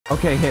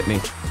Okay, hit me.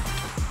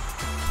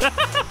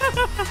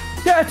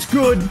 That's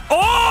good.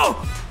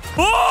 Oh!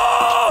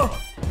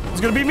 Oh! It's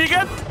gonna beat me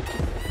again?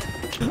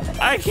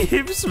 I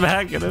keep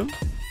smacking him.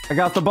 I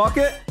got the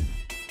bucket.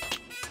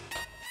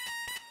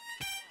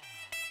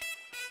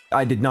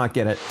 I did not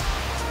get it.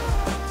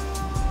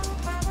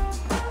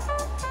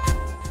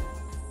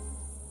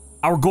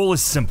 Our goal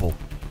is simple.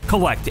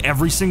 Collect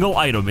every single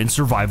item in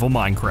survival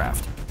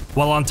Minecraft.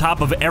 While on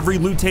top of every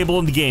loot table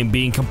in the game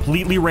being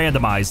completely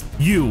randomized,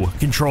 you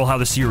control how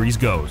the series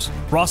goes.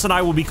 Ross and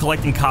I will be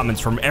collecting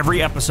comments from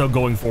every episode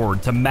going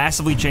forward to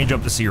massively change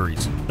up the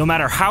series. No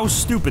matter how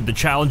stupid the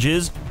challenge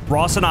is,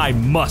 Ross and I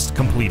must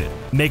complete it.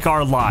 Make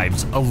our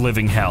lives a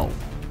living hell.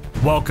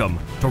 Welcome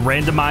to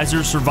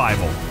Randomizer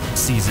Survival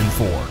Season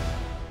 4.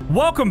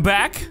 Welcome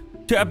back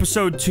to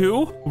episode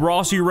 2.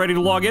 Ross, are you ready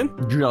to log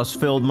in? Just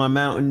filled my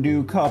Mountain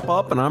Dew cup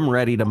up and I'm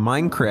ready to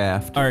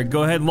Minecraft. All right,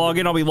 go ahead and log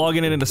in. I'll be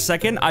logging in a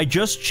second. I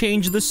just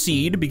changed the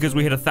seed because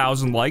we hit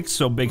 1,000 likes,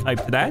 so big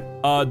hype to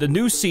that. The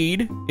new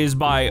seed is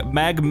by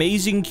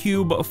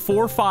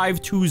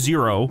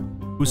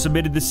𝗏𝗏𝗁𝗂𝗏4520, who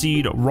submitted the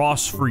seed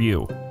Ross for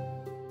you.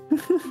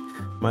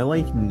 Am I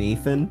like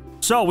Nathan?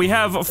 So we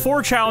have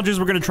 4 challenges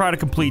we're gonna try to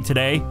complete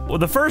today. Well,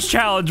 the first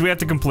challenge we have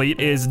to complete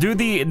is do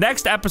the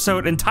next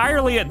episode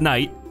entirely at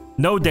night.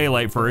 No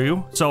daylight for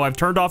you, so I've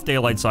turned off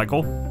daylight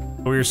cycle.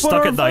 We're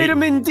stuck at night.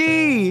 Vitamin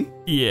D!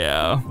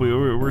 Yeah,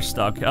 we're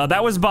stuck.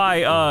 That was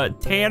by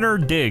Tanner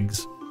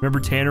Diggs.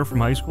 Remember Tanner from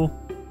high school?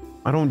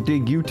 I don't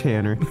dig you,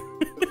 Tanner.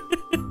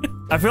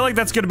 I feel like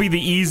that's gonna be the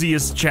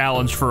easiest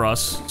challenge for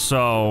us,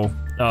 so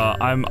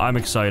I'm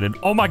excited.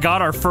 Oh my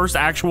god, our first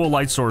actual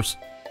light source.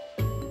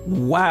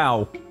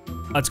 Wow.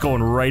 That's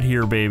going right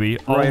here, baby.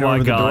 Oh right my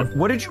god.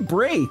 What did you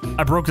break?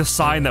 I broke the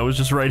sign that was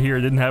just right here.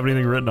 It didn't have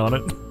anything written on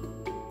it.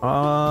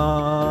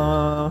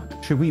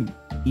 Should we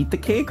eat the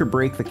cake or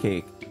break the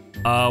cake?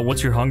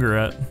 What's your hunger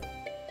at?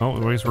 Oh,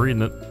 nobody's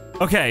reading it.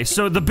 Okay,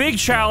 so the big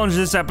challenge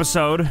this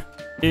episode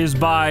is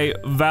by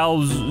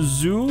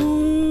Valsius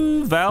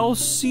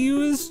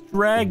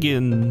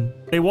Dragon.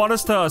 They want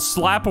us to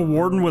slap a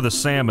warden with a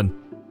salmon.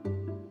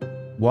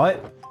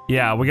 What?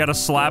 Yeah, we gotta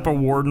slap a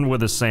warden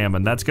with a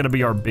salmon. That's gonna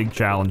be our big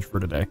challenge for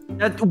today.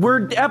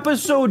 We're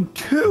episode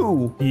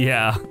 2!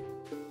 Yeah.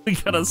 We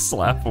gotta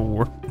slap a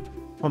warden.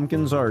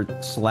 Pumpkins are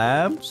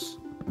slabs?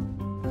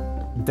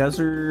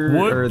 Desert...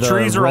 Wood? Or the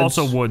trees are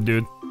also wood,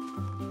 dude.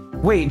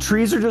 Wait,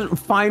 trees are just...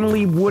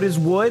 Finally, wood is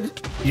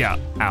wood? Yeah,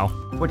 ow.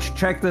 Which,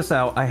 check this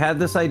out. I had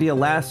this idea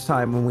last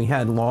time when we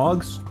had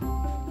logs.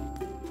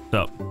 What's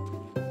up?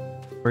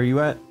 Where are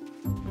you at?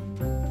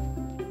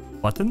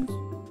 Buttons?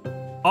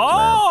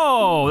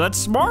 Oh, that's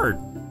smart.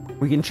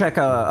 We can check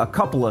a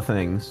couple of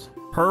things.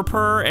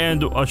 Purpur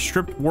and a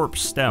stripped warp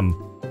stem.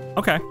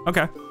 Okay,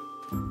 okay.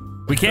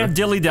 We can't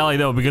dilly-dally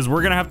though, because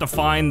we're gonna have to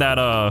find that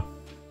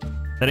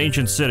that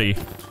ancient city.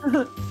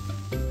 I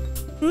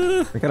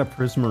got a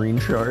prismarine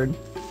shard.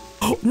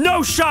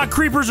 No shot!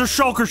 Creepers are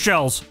shulker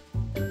shells!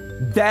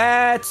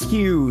 That's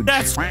huge!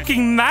 That's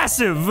fucking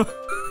massive!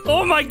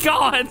 Oh my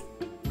god!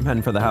 I'm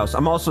heading for the house.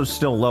 I'm also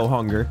still low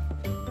hunger.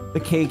 The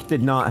cake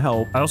did not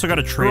help. I also got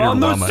a trader on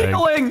the llama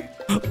ceiling!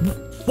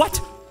 What?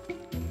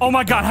 Oh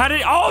my god, how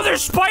did- Oh,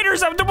 there's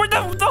spiders!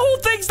 The whole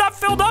thing's not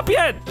filled up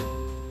yet!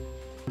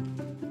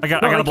 I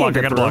got a block,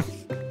 I got a block.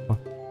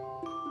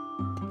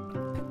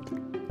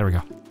 There we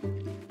go.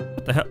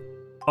 What the hell?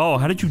 Oh,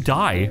 how did you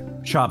die?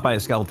 Shot by a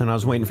skeleton. I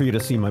was waiting for you to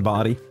see my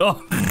body.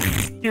 Oh,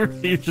 you're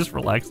just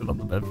relaxing on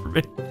the bed for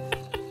me.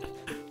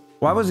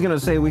 Well, I was gonna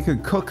say we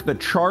could cook the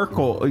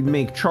charcoal,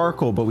 make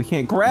charcoal, but we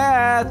can't.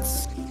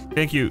 Grats!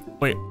 Thank you.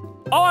 Wait.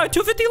 Oh,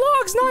 250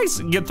 logs, nice!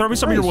 Throw me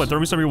some of your wood, throw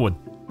me some of your wood.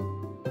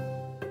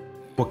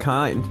 What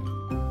kind?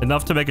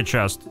 Enough to make a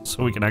chest,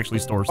 so we can actually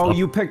store stuff. Oh,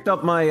 you picked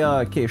up my,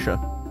 acacia.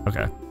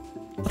 Okay.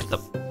 What the?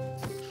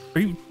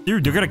 Are you,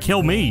 dude? They're gonna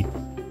kill me.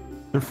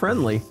 They're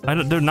friendly.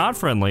 They're not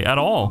friendly at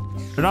all.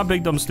 They're not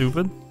big, dumb,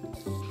 stupid.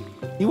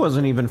 He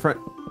wasn't even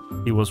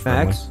He was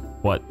friendly. Max?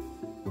 What?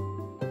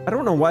 I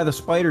don't know why the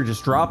spider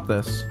just dropped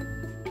this.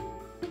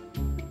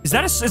 Is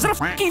that a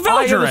fucking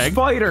villager egg?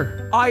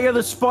 Spider. Eye of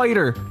the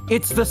spider.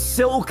 It's the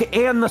silk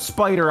and the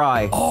spider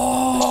eye.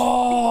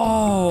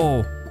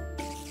 Oh.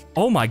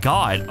 Oh my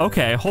god.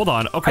 Okay, hold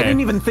on. Okay. I didn't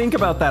even think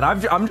about that.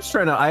 I'm just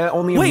trying to. I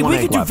only have one we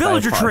egg could do left.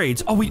 villager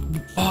trades. Oh,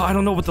 I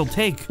don't know what they'll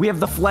take. We have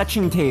the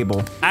fletching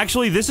table.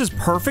 Actually, this is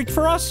perfect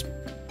for us.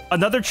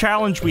 Another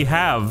challenge we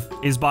have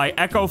is by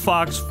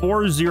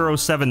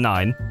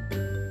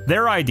𝗏𝗏𝗁𝗂𝗏4079.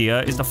 Their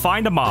idea is to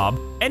find a mob,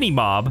 any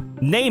mob,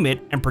 name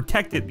it, and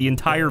protect it the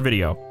entire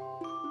video.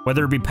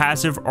 Whether it be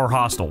passive or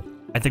hostile.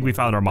 I think we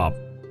found our mob.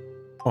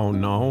 Oh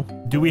no.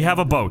 Do we have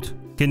a boat?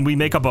 Can we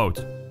make a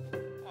boat?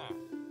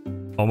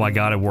 Oh my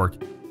god, it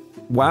worked.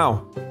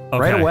 Wow. Okay.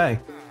 Right away.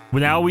 Well,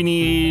 now we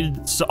need...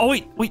 oh,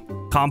 wait.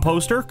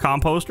 Composter?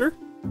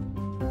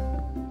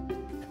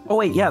 Oh,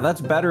 wait, yeah, that's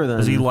better than...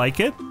 Does he like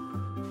it?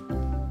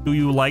 Do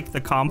you like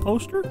the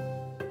composter?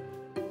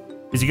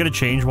 Is he gonna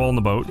change while in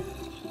the boat?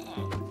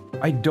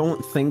 I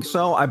don't think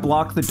so. I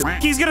blocked the door.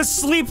 He's gonna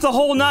sleep the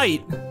whole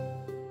night!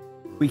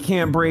 We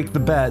can't break the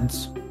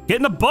beds. Get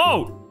in the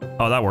boat!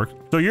 Oh, that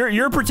worked. So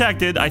you're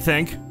protected, I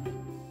think.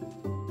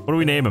 What do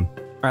we name him?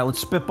 All right, let's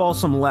spitball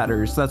some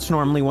letters. That's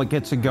normally what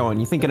gets it going.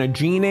 You thinking a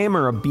G name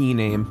or a B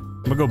name?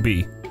 I'm gonna go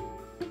B.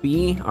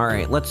 B? All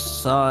right,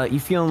 let's, you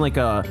feeling like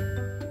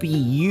a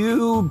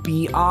B-U,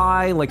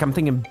 B-I, like I'm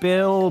thinking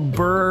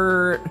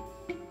Bilbert.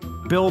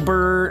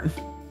 Bilbert?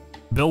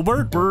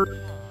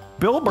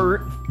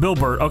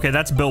 Bilbert. Okay,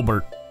 that's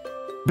Bilbert.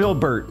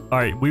 Bilbert. All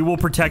right, we will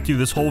protect you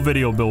this whole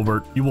video,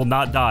 Bilbert. You will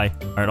not die.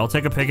 All right, I'll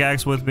take a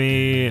pickaxe with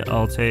me.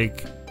 I'll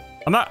take...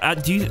 I'm not...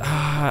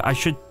 I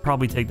should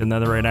probably take the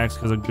netherite axe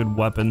because it's a good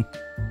weapon.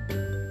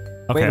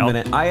 Okay, wait a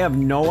minute. I have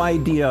no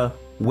idea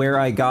where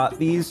I got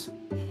these,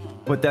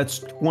 but that's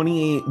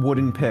 28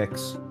 wooden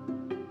picks.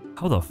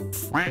 How the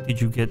f did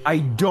you get... I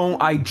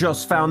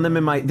just found them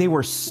in my... They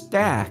were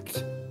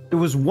stacked. It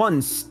was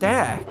one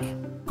stack.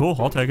 Cool,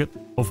 I'll take it.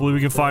 Hopefully we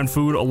can find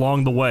food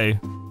along the way,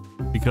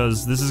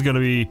 because this is gonna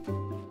be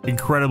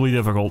incredibly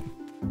difficult.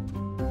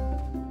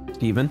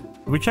 Steven,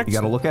 we check. You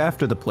gotta look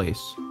after the place.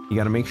 You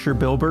gotta make sure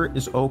Bilbert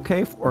is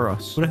okay for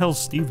us. Who the hell's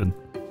Steven?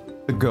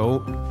 The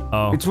goat.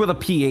 Oh. It's with a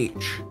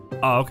PH.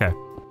 Oh, okay.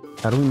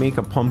 How do we make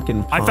a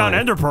pumpkin pie? I found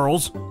ender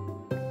pearls.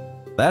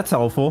 That's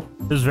helpful.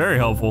 This is very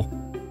helpful.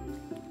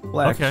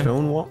 Black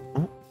stone wall.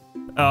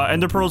 Oh.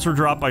 Ender pearls were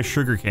dropped by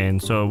sugarcane,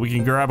 so we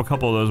can grab a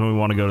couple of those when we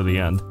want to go to the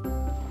end.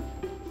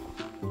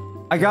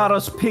 I got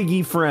us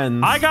piggy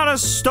friends. I got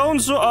us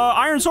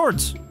iron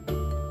swords.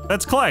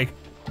 That's clay.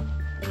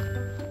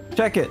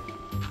 Check it.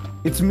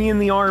 It's me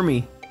and the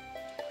army.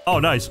 Oh,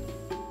 nice.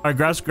 All right,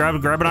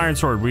 grab an iron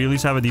sword. We at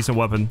least have a decent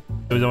weapon.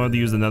 We don't have to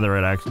use the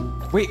netherite axe.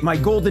 Wait, my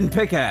golden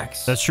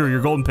pickaxe. That's true.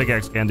 Your golden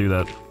pickaxe can do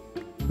that.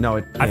 No,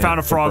 it can't. I found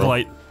a frog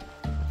light.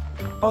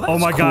 Oh, that's oh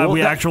my cool.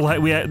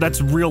 god,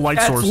 that's real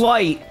light source. That's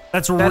light.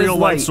 That's a real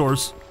light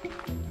source.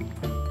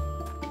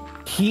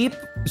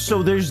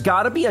 So there's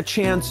got to be a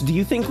chance. Do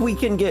you think we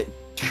can get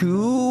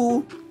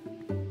two?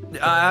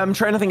 I'm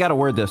trying to think how to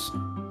word this.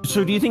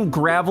 So do you think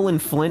gravel and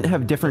flint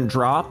have different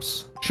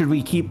drops? Should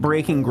we keep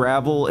breaking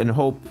gravel and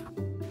hope?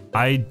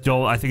 I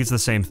don't. I think it's the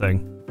same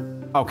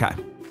thing. Okay.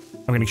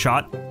 I'm getting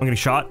shot. I'm getting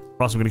shot.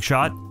 Ross, I'm getting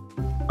shot.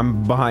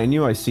 I'm behind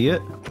you. I see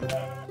it.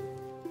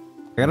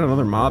 I got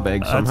another mob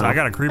egg somehow. I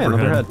got a creeper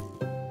head.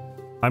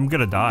 I'm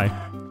gonna die.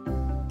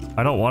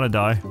 I don't want to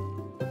die.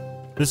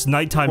 This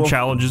nighttime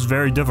challenge is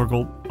very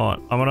difficult.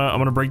 I'm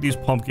gonna break these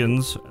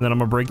pumpkins, and then I'm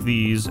gonna break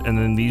these, and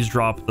then these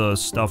drop the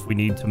stuff we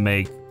need to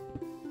make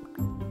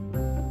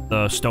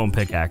the stone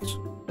pickaxe.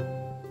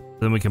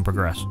 Then we can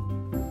progress.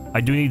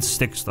 I do need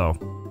sticks, though.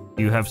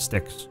 Do you have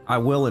sticks? I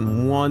will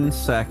in 1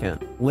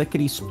 second.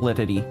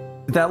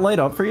 Lickety-splittity. Did that light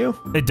up for you?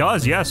 It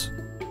does, yes.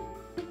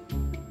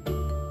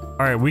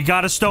 Alright, we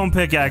got a stone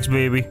pickaxe,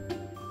 baby.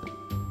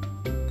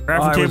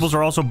 Crafting tables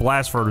are also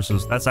blast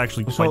furnaces. That's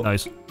actually quite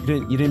nice.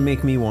 You didn't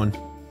make me one.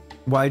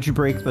 Why'd you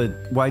break the...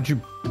 Why'd you...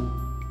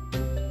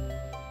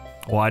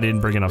 Well, I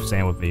didn't bring enough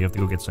sand with me. You have to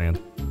go get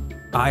sand.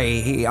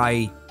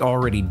 I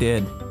already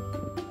did.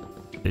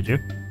 Did you?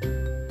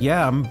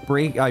 Yeah,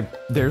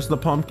 there's the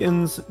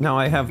pumpkins. Now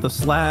I have the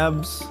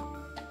slabs.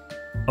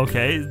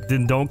 Okay,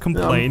 then don't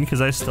complain,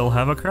 because I still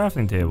have a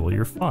crafting table.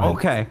 You're fine.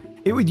 Okay.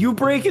 You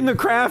breaking the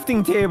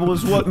crafting table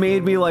is what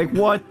made me like,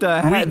 what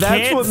the heck?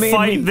 That's what made me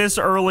fight this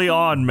early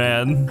on,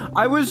 man.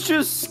 I was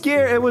just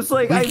scared. It was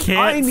like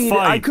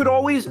I could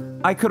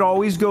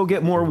always go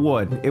get more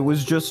wood. It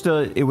was just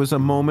it was a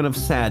moment of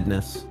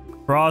sadness.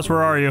 Ross,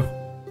 where are you?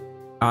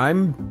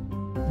 Do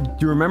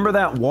you remember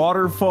that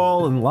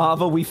waterfall and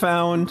lava we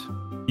found?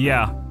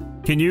 Yeah.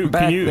 Can you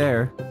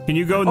there? Can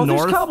you go north?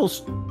 There's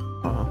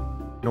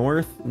cobblestone.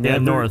 North? Yeah,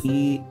 north.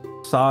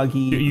 Soggy.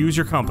 Use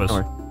your compass.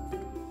 North.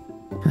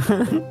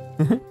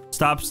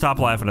 Stop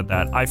laughing at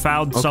that. I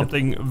found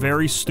something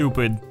very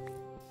stupid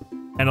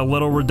and a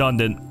little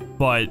redundant,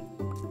 but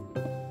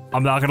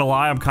I'm not gonna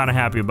lie, I'm kind of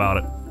happy about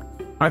it.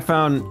 I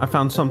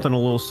found something a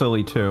little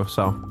silly too,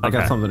 so I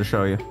got something to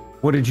show you.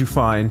 What did you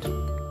find?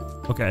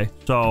 Okay,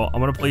 so I'm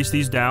gonna place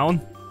these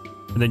down,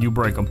 and then you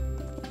break them.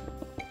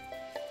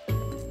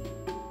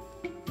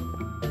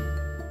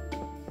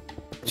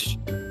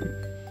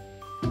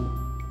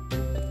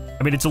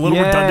 I mean, it's a little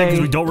redundant because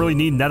we don't really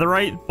need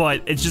netherite,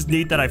 but it's just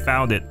neat that I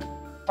found it.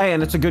 Hey,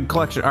 and it's a good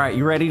collection. All right,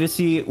 you ready to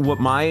see what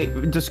my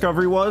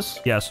discovery was?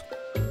 Yes.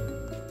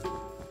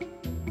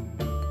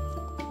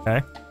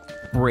 Okay.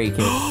 Break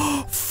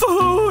it.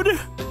 Food!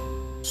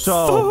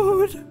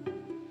 So, food!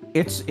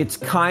 It's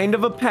kind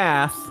of a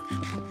path.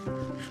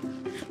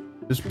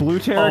 This blue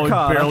terracotta.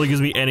 Oh, it barely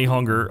gives me any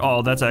hunger.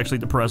 Oh, that's actually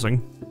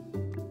depressing.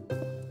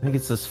 I think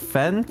it's this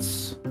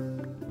fence.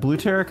 Blue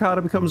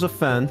terracotta becomes a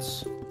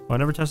fence. Oh, I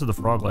never tested the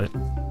frog light.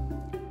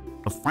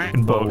 A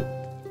fucking boat.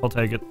 I'll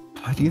take it.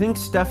 Do you think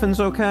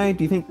Stefan's okay?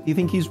 Do you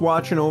think he's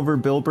watching over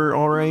Bilbert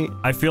all right?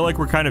 I feel like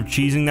we're kind of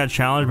cheesing that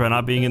challenge by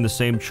not being in the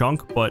same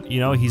chunk, but, you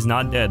know, he's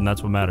not dead, and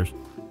that's what matters.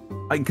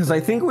 Because I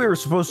think we were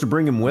supposed to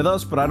bring him with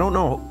us, but I don't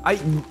know. I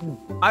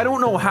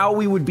don't know how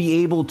we would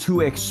be able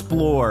to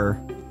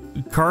explore.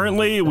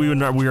 Currently, we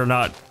are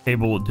not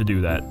able to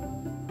do that.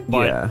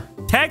 But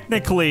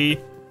technically,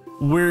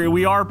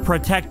 we are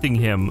protecting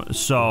him,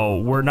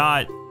 so we're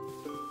not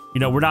You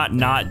know, we're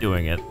not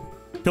doing it.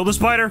 Kill the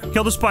spider,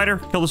 kill the spider,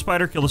 kill the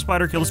spider, kill the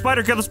spider, kill the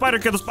spider, kill the spider,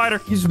 kill the spider.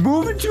 He's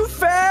moving too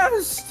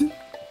fast.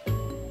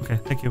 Okay,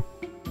 thank you.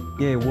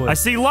 Yeah, it would. I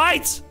see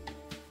lights.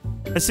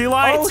 I see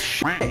lights. Oh,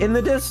 shit. In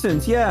the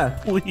distance, yeah.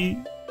 Please.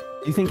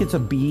 Do you think it's a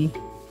bee?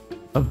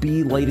 A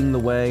bee lighting the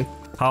way?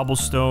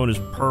 Cobblestone is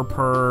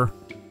purple.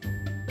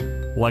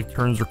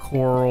 Lecterns are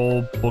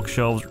coral.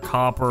 Bookshelves are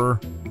copper.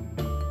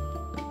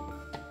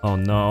 Oh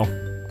no.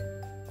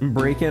 I'm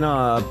breaking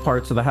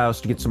parts of the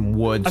house to get some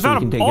wood so we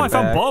can take it back. I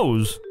found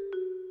bows.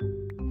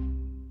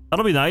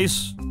 That'll be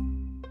nice.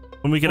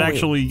 When we can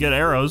actually get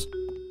arrows.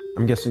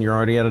 I'm guessing you're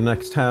already at a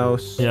next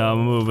house. Yeah,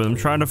 I'm moving. I'm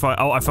trying to find.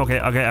 Oh, okay,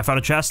 I found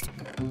a chest.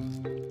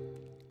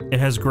 It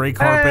has gray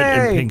carpet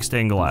and pink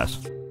stained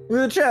glass. Look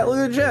at the chat, look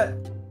at the chat.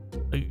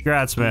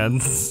 Congrats, man.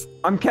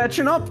 I'm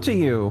catching up to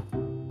you.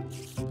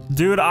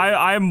 Dude,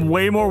 I'm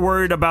way more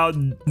worried about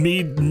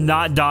me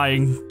not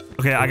dying.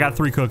 Okay, I got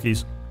 3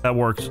 cookies. That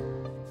works.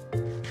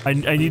 I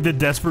need to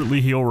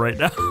desperately heal right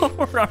now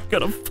or I'm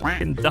gonna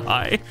fucking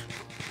die.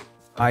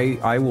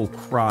 I will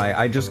cry.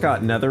 I just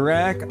got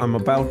netherrack. I'm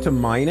about to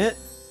mine it.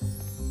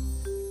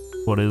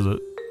 What is it?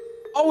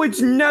 Oh,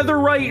 it's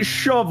netherite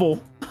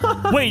shovel.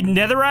 Wait,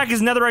 netherrack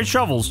is netherite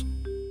shovels?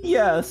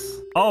 Yes.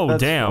 Oh,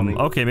 That's damn. funny.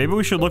 Okay, maybe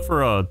we should look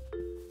for a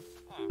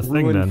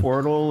thing Ruined then.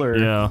 portal or...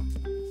 Yeah.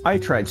 I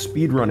tried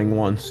speedrunning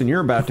once, and you're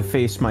about to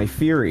face my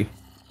fury.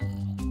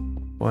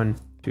 1,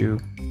 2,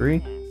 3.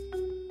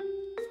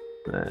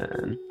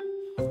 Then...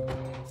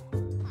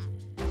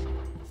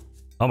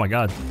 Oh my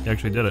god, you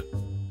actually did it.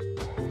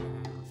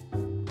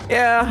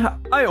 Yeah,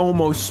 I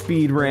almost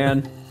speed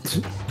ran.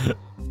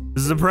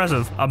 This is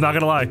impressive. I'm not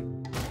gonna lie.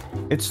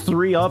 It's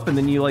 3 up, and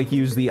then you like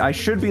use the. I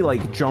should be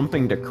like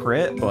jumping to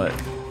crit, but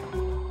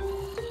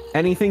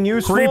anything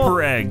useful.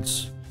 Creeper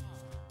eggs.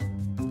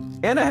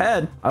 And a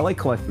head. I like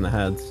collecting the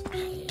heads.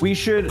 We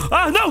should.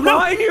 Ah, no, no!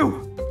 Behind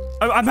you!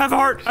 I'm half a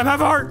heart. I'm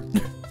half a heart.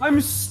 I'm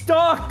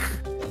stuck.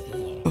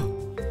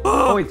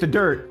 Oh wait, the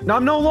dirt. No,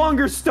 I'm no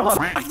longer stuck.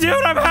 Dude,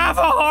 I'm half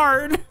a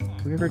heart.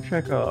 Can we ever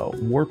check a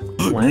warp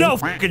plank? No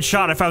fucking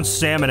shot. I found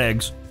salmon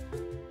eggs.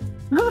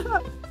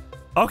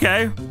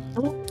 Okay.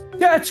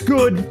 That's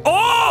good.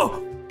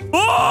 Oh!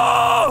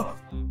 Oh!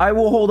 I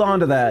will hold on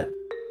to that.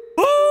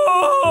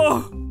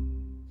 Oh!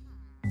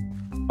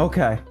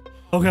 Okay.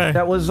 Okay.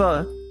 That was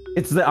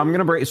it's the. I'm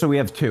gonna break. So we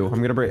have 2.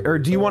 I'm gonna break. Or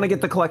do you want to get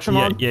the collection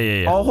log?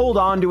 Yeah. I'll hold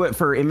on to it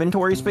for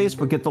inventory space,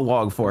 but get the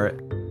log for it.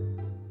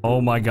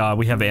 Oh my god,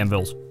 we have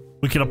anvils.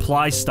 We can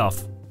apply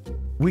stuff.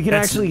 We can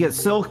actually get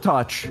silk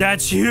touch.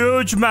 That's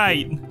huge,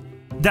 mate.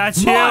 That's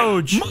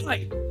huge.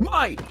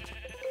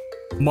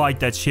 Mike,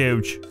 that's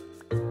huge.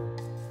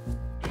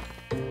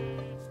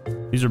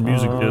 These are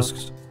music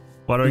discs.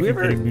 Why do I keep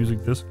getting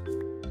music discs?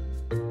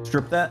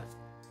 Strip that?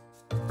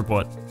 Strip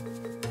what?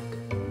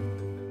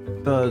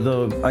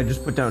 I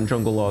just put down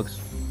jungle logs.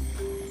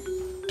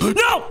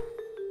 No!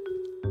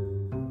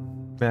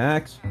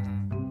 Max?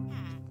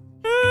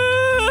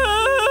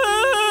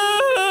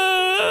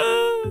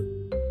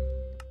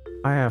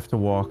 I have to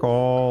walk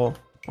all...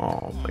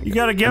 Oh my god. You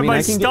gotta get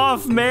my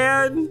stuff,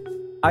 man!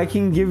 I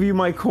can give you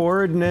my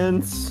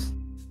coordinates.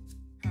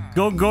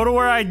 Go to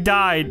where I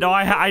died. No,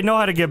 I know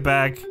how to get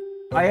back.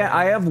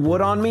 I have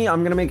wood on me.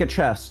 I'm gonna make a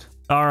chest.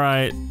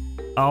 Alright.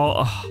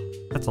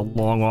 That's a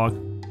long walk.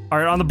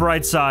 Alright, on the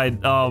bright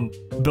side,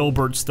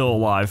 Bilbert's still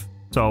alive.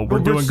 So we're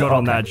doing good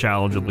on that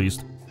challenge at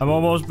least. I'm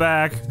almost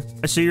back.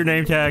 I see your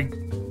name tag.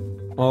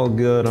 All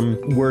good.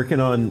 I'm working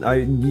on...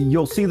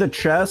 You'll see the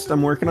chest.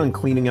 I'm working on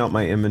cleaning out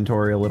my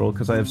inventory a little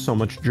because I have so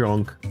much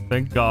junk.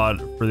 Thank God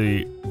for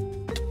the...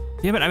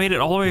 Damn it, I made it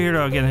all the way here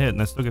to get hit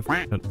and I still get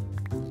hit.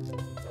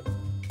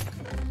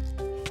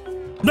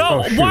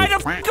 No! Oh, why the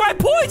f am I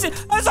poisoned?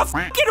 That's a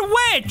fucking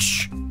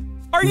witch!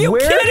 Are you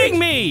kidding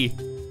me?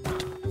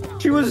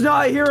 She was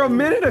not here a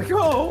minute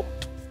ago!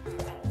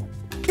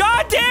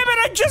 God damn it,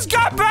 I just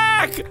got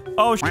back!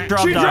 Oh, she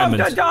dropped diamonds.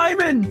 Dropped a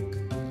diamond!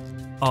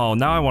 Oh,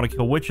 now I want to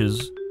kill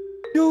witches.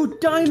 Dude,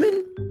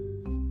 diamond!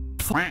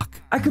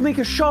 Fuck. I could make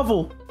a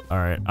shovel.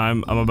 Alright,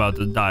 I'm about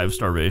to die of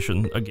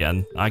starvation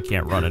again. I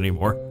can't run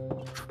anymore.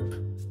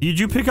 Did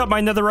you pick up my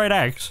netherite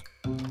axe?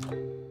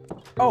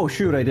 Oh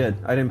shoot, I did.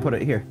 I didn't put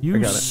it here. You I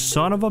got it.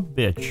 son of a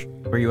bitch.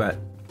 Where you at?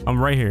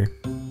 I'm right here.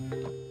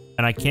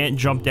 And I can't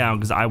jump down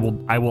because I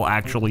will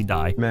actually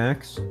die.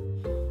 Max?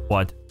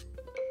 What?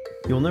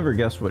 You'll never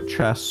guess what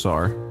chests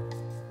are.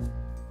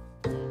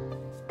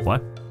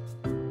 What?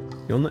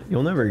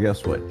 You'll never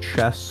guess what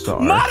chests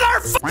are.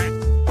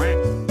 Motherfucker!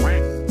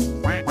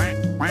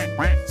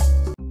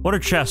 What are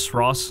chests,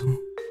 Ross?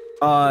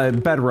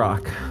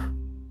 Bedrock.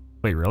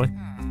 Wait, really?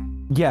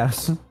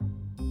 Yes.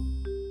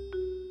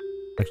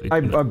 Actually,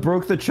 I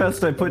broke the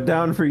chest I put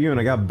down for you and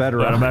I got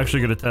bedrock. Right, I'm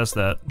actually gonna test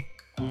that.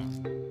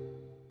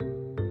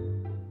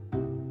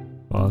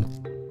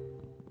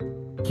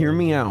 Hear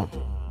me out.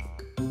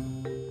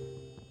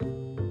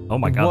 Oh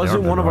my god, It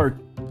wasn't one of our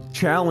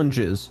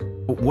challenges,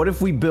 but what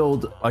if we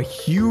build a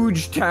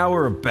huge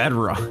tower of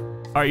bedrock?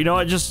 Alright, you know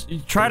what, just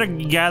try to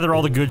gather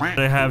all the good shit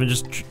I have and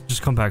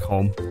just come back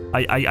home.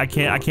 I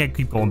can't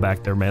keep going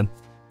back there, man.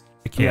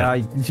 I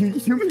can't. Yeah,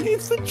 you made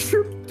the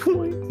trip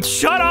point.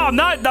 Shut up! I'm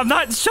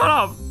not. Shut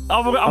up!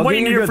 I'm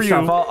waiting here for you.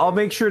 I'll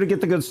make sure to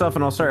get the good stuff,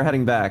 and I'll start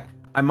heading back.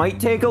 I might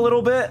take a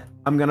little bit.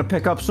 I'm gonna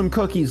pick up some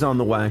cookies on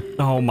the way.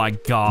 Oh my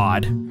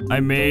god! I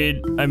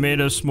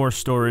made us more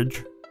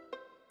storage.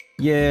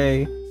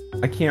 Yay!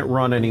 I can't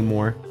run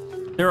anymore.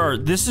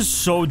 This is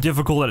so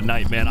difficult at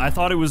night, man. I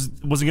thought it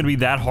wasn't gonna be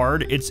that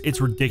hard.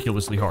 It's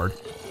ridiculously hard.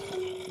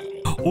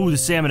 Oh, the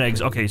salmon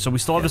eggs. Okay, so we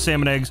still have the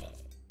salmon eggs.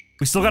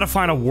 We still gotta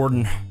find a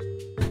warden.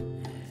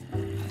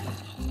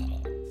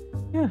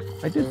 Yeah,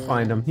 I did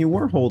find them. You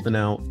were holding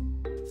out.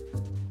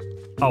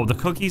 Oh, the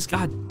cookies?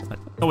 God.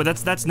 Oh, wait,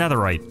 that's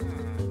netherite.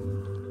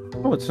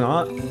 No, it's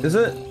not. Is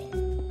it?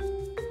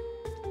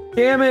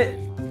 Damn it!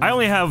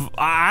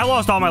 I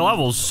lost all my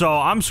levels, so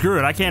I'm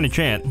screwed. I can't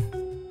enchant.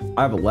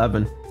 I have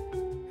 11.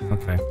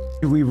 Okay.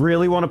 Do we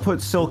really want to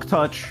put Silk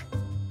Touch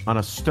on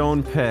a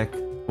stone pick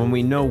when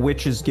we know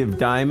witches give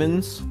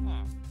diamonds?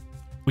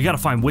 We gotta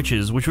find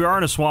witches, which we are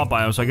in a swamp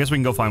biome, so I guess we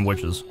can go find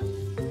witches.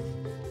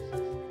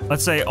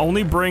 Let's say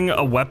only bring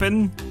a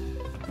weapon,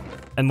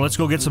 and let's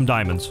go get some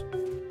diamonds.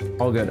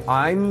 All good.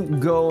 I'm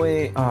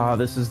going...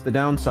 this is the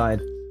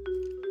downside.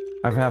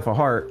 I have half a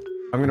heart.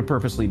 I'm gonna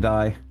purposely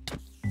die.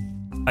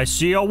 I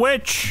see a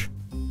witch!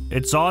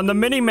 It's on the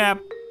mini-map.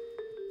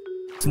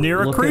 It's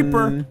near a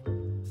creeper.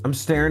 I'm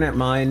staring at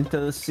mine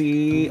to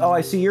see... Oh,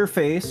 I see your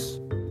face.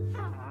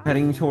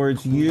 Heading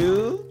towards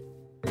you.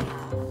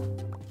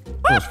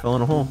 Almost fell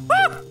in a hole.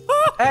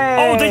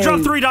 Hey! Oh, they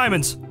dropped 3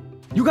 diamonds!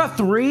 You got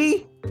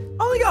 3? I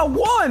only got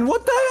 1!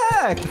 What the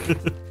heck?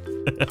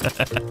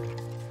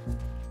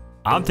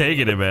 I'm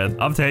taking it, man.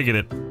 I'm taking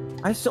it.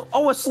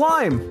 Oh, a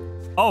slime!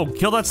 Oh,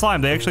 kill that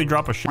slime. They actually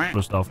drop a shit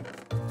of stuff.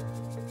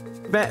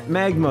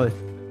 Magma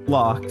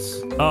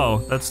blocks.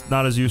 Oh, that's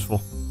not as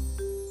useful.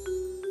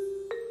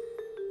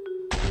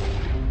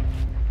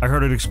 I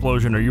heard an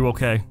explosion. Are you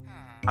okay?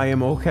 I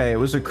am okay. It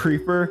was a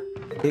creeper.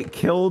 It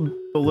killed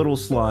the little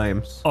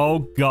slimes. Oh,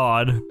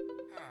 God.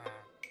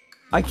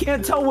 I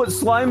can't tell what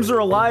slimes are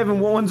alive and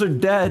what ones are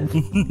dead.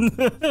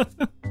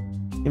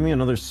 Give me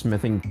another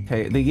smithing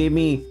table. They gave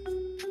me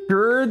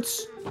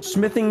sherds,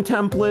 smithing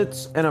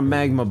templates, and a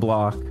magma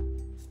block.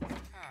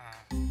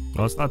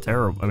 Well, it's not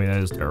terrible. I mean,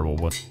 that is terrible,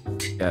 but...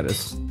 Yeah, it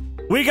is.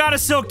 We got a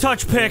Silk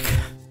Touch pick!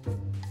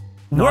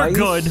 Nice. We're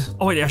good.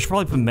 Oh, wait, I should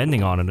probably put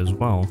mending on it as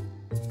well.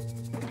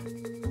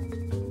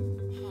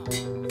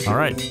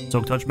 Alright,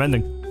 Silk Touch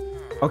mending.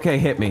 Okay,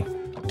 hit me.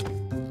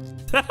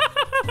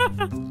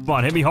 Come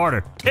on, hit me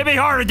harder. Hit me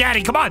harder,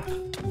 Daddy, come on!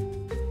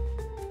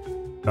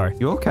 Sorry.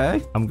 You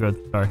okay? I'm good,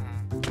 sorry.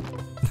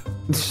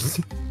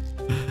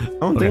 I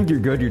don't think you're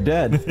good, you're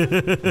dead.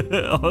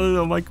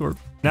 Oh, my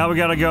corpse. Now we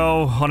gotta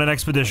go on an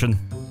expedition.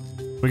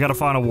 We gotta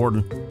find a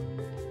warden.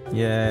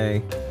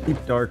 Yay. Deep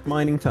dark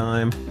mining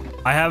time.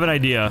 I have an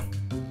idea.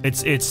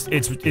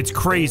 It's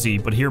crazy,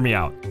 but hear me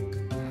out.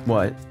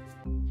 What?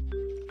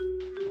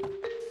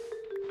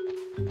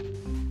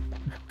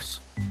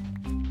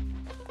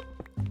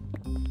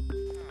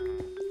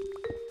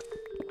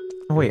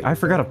 Oh, wait, I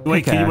forgot a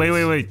pickaxe. Wait,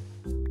 wait.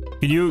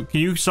 Can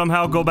you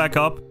somehow go back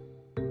up?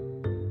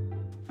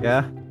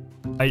 Yeah?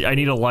 I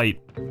need a light.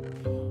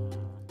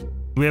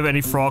 Do we have any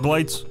frog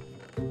lights?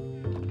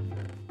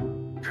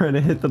 Trying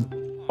to hit the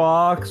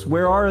box.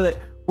 Where are they?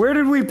 Where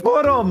did we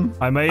put them?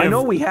 I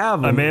know we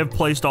have them. I may have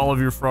placed all of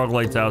your frog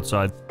lights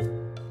outside.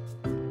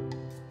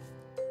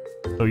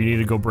 So you need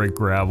to go break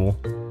gravel.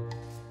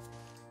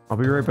 I'll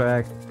be right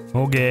back.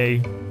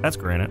 Okay. That's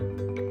granite.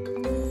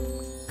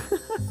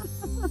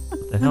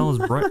 What the hell is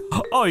bright?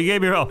 Oh, you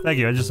gave me help. Thank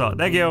you. I just saw it.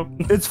 Thank you.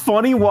 It's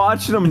funny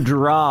watching them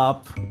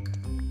drop.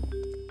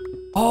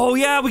 Oh,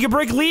 yeah. We can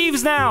break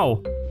leaves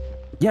now.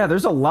 Yeah,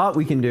 there's a lot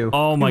we can do.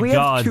 Oh my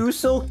god. Do we have 2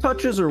 silk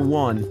touches or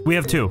 1? We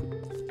have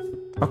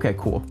 2. Okay,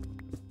 cool.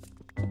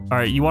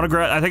 Alright, you want to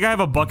grab- I think I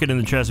have a bucket in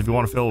the chest if you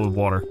want to fill it with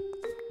water.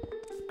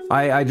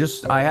 I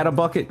had a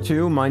bucket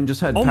too. Mine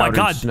just had powdered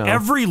snow. Oh my god,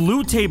 every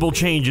loot table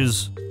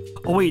changes.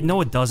 Oh wait,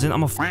 no it doesn't.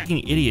 I'm a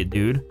fucking idiot,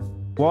 dude.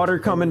 Water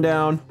coming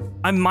down.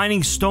 I'm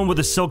mining stone with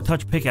a Silk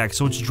Touch pickaxe,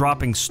 so it's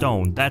dropping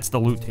stone. That's the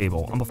loot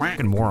table. I'm a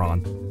fucking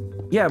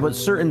moron. Yeah, but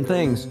certain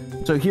things.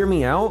 So hear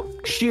me out.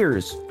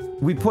 Shears.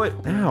 We put...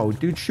 Ow,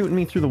 dude shooting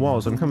me through the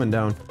walls. I'm coming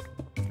down.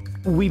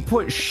 We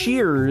put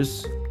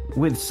shears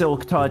with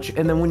Silk Touch,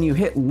 and then when you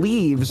hit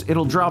leaves,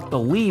 it'll drop the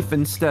leaf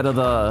instead of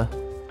the...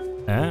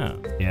 Ah,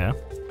 yeah.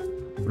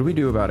 What do we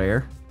do about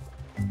air?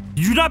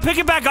 Did you not pick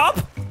it back up?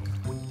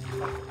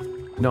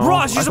 No.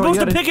 Ross, you're supposed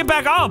to pick it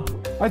back up!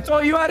 I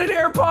thought you had an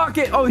air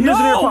pocket! Oh, here's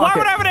an air pocket! No, why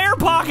would I have an air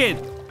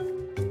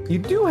pocket? You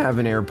do have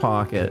an air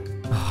pocket.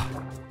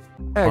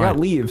 Hey, I got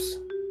leaves.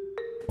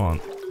 Hold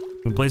on.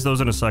 We'll place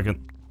those in a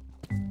second.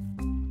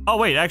 Oh,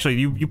 wait, actually,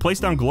 you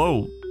placed down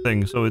glow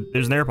things, so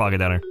there's an air pocket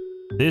down here.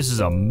 This is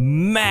a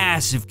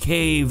massive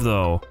cave,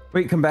 though.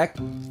 Wait, come back.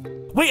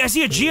 Wait, I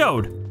see a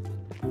geode!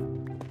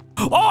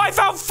 Oh, I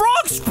found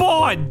frog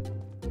spawn!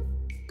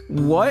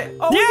 What?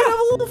 Oh, yeah! We have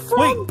a little frog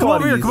Wait, come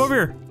over here, come over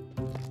here.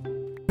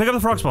 Pick up the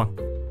frog spawn.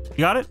 You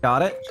got it?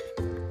 Got it.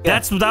 Yeah.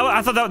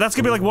 I thought that's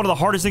gonna be like one of the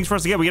hardest things for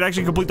us to get. We can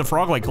actually complete the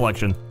frog light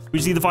collection. We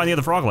just need to find the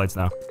other frog lights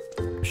now.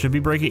 I should be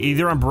breaking.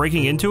 Either I'm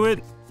breaking into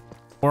it,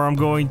 or I'm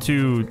going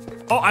to.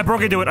 Oh, I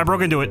broke into it. I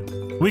broke into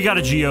it. We got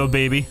a geode,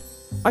 baby.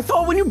 I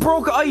thought when you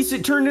broke ice,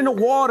 it turned into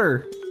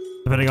water.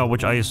 Depending on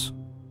which ice.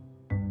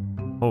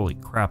 Holy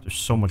crap! There's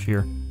so much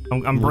here.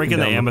 I'm breaking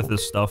the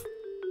amethyst stuff.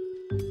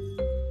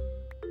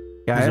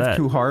 Yeah, I have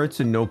 2 hearts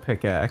and no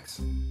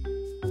pickaxe.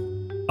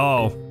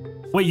 Oh,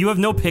 wait, you have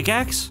no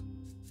pickaxe?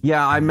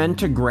 Yeah, I meant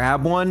to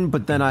grab one,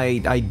 but then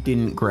I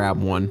didn't grab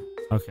one.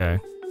 Okay.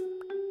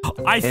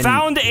 I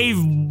found a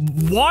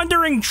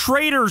wandering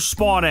trader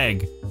spawn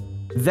egg.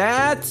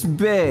 That's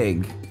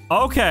big.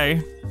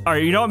 Okay. All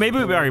right. You know what?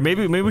 Maybe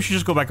we should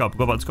just go back up.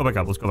 Let's go back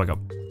up. Let's go back up.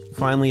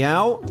 Finally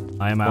out.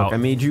 I am out. Look, I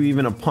made you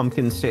even a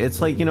pumpkin state. It's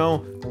like, you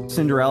know,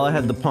 Cinderella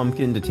had the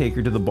pumpkin to take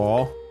her to the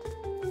ball.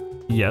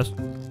 Yes.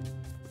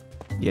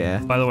 Yeah.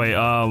 By the way,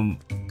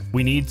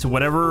 we need to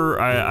whatever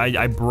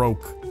I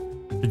broke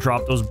to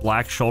drop those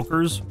black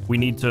shulkers. We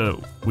need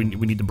to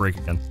break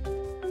again.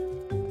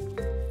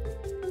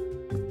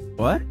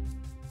 What?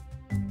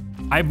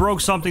 I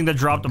broke something that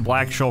dropped a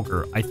black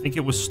shulker. I think it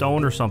was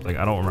stone or something.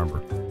 I don't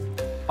remember.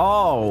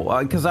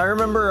 Oh, because I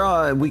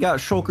remember we got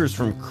shulkers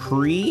from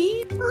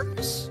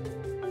creepers?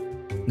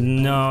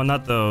 No,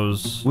 not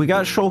those. We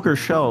got shulker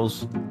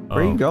shells.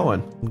 Where are you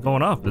going? I'm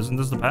going up. Isn't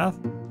this the path?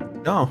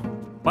 No.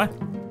 What?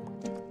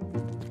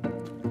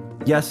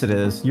 Yes, it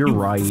is. You're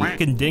right.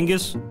 Fucking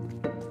dingus.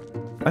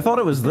 I thought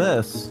it was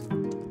this.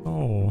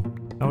 Oh,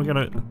 now we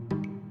gotta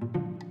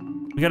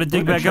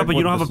dig back up, but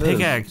you don't have a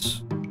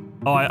pickaxe.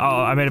 Oh,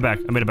 I made it back.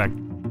 I made it back.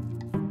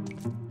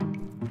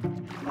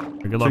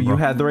 Good luck, so you bro.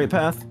 had the right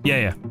path? Yeah,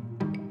 yeah.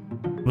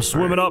 I'm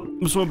swimming up.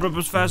 I'm swimming up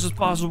as fast as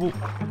possible.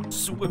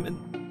 Swimming.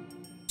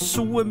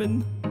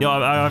 Yo,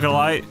 I'm not gonna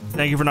lie.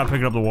 Thank you for not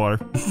picking up the water.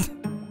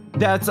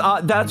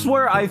 That's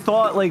where I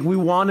thought like we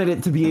wanted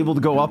it to be able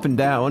to go up and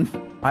down.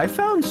 I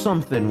found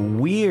something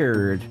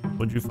weird.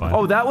 What'd you find?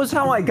 Oh, that was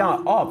how I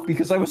got up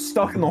because I was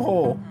stuck in the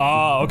hole.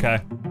 Oh, okay.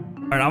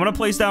 All right, I'm gonna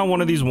place down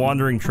one of these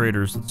wandering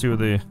traders. Let's see what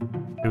they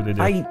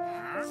do.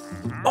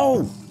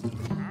 Oh,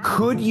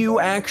 could you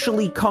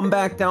actually come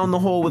back down the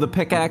hole with a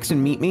pickaxe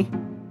and meet me?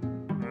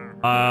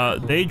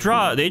 They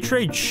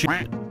trade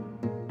shit.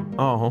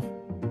 Oh.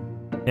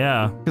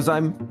 Yeah. Because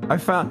I'm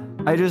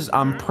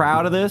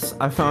proud of this.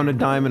 I found a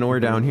diamond ore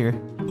down here.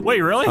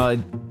 Wait, really?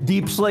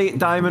 Deep slate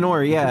diamond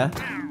ore, yeah.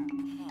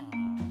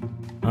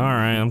 All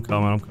right, I'm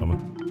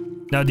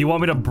coming. Now, do you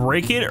want me to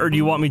break it or do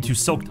you want me to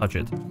silk touch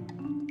it?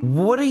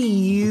 What are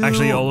you?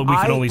 Actually, we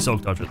can only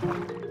silk touch it.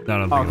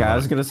 No, okay, I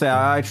was gonna say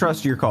I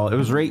trust your call. It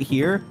was right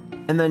here,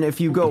 and then if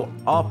you go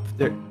up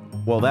there,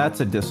 well, that's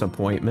a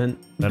disappointment.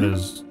 That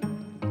is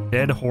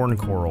dead horn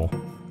coral.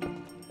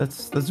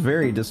 That's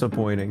very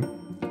disappointing.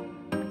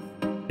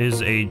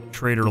 Is a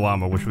trader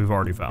llama, which we've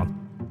already found.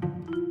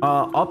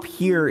 Up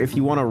here, if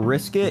you want to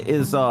risk it,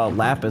 is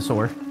lapis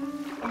ore.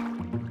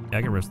 Yeah,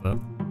 I can risk that.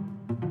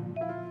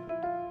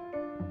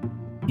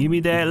 Give me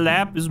that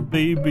lapis,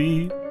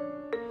 baby.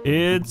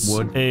 It's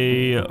wood.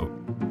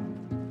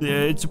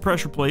 It's a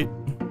pressure plate.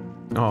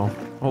 Oh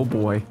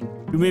boy.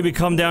 You maybe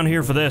come down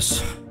here for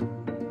this,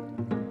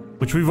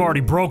 which we've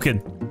already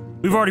broken.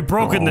 We've already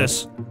broken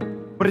this.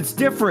 But it's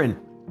different.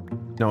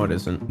 No, it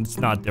isn't. It's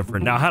not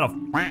different. Now, how the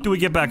f do we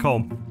get back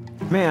home?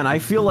 Man, I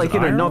feel like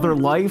in another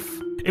life.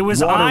 It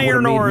was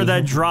iron ore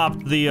that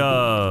dropped the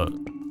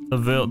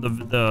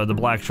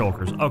black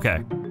shulkers.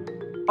 Okay.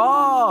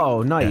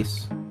 Oh,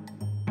 nice. Yeah.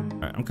 All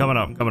right, I'm coming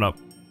up.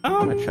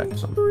 I'm gonna check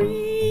something.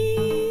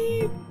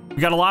 We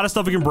got a lot of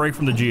stuff we can break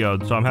from the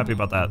geode, so I'm happy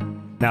about that.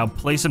 Now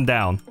place him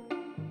down.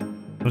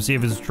 Let's see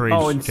if his trades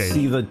and change.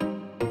 see the.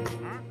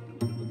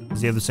 Does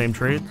he have the same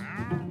trade?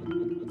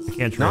 I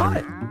can't trade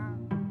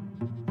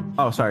him.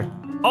 Oh, sorry.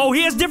 Oh,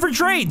 he has different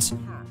trades.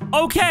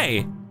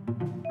 Okay.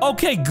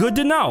 Okay, good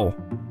to know.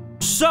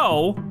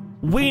 So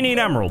we need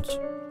emeralds.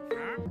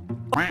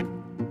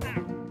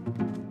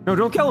 No,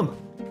 don't kill him.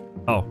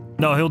 Oh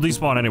no, he'll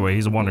despawn anyway.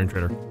 He's a wandering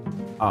trader.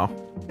 Oh.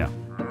 Yeah.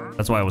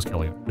 That's why I was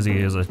killing him, because he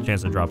has a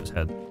chance to drop his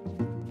head.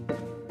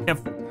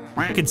 If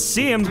I could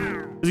see him,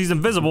 because he's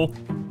invisible.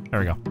 There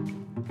we go.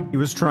 He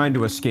was trying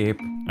to escape.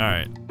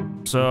 Alright.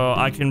 So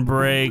I can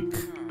break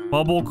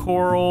bubble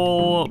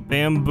coral,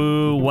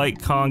 bamboo,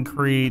 white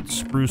concrete,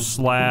 spruce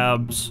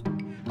slabs.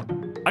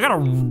 I got a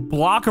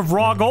block of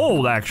raw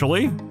gold,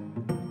 actually.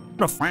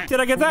 Where the f did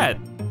I get that?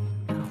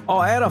 Oh,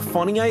 I had a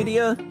funny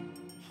idea.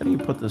 How do you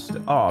put this?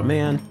 Oh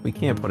man, we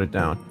can't put it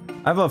down.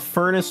 I have a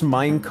furnace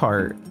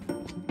minecart.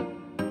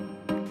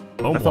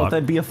 I thought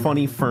that'd be a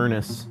funny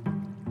furnace.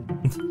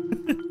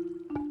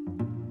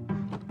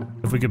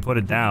 If we could put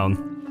it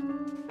down.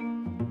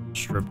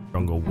 Strip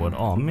jungle wood.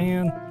 Oh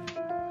man.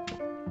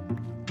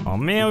 Oh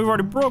man, we've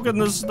already broken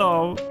this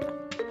stuff.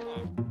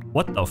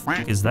 What the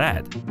f is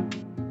that?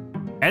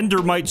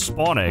 Endermite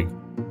spawn egg.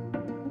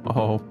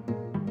 Oh.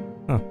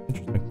 Huh,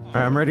 interesting.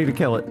 Alright, I'm ready to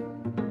kill it.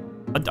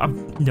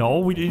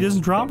 No, it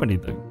doesn't drop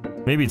anything.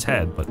 Maybe it's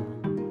head, but...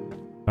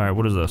 Alright,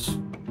 what is this?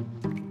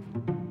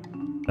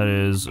 That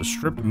is a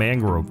stripped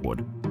mangrove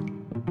wood.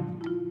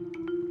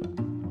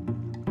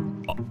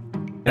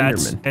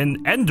 That's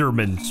an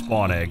Enderman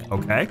spawn egg.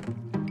 Okay.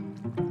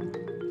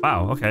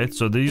 Wow. Okay.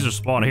 So these are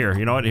spawn here.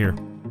 You know what? Here.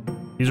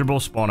 These are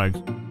both spawn eggs.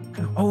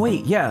 Oh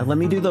wait, yeah. Let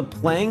me do the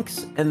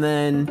planks and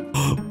then.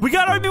 we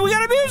got a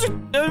music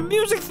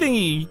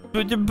thingy.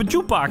 The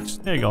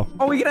jukebox. There you go.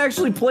 Oh, we can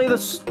actually play the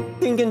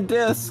stinking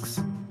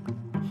discs.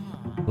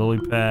 Lily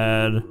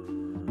pad.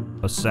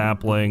 A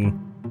sapling.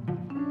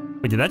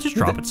 Wait, did that just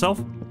drop itself?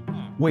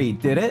 Wait,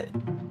 did it?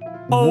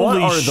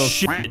 Holy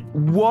shit.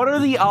 What are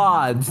the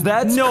odds?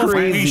 That's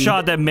crazy.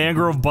 Shot that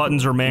mangrove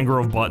buttons are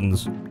mangrove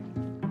buttons.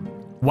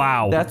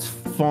 Wow. That's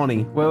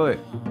funny. Wait.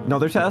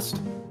 Another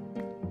test?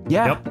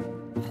 Yeah. Yep.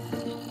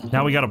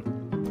 Now we gotta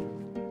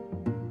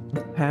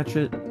patch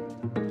it.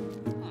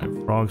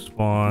 Frog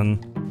spawn.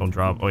 Don't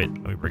drop. Oh, wait,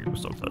 let me break it with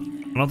soap touch.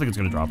 I don't think it's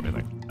gonna drop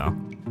anything. No.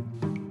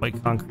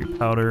 White concrete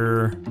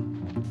powder.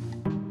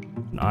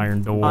 An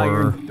iron door.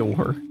 Iron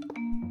door.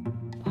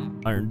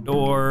 Iron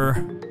door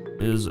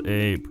is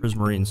a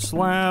prismarine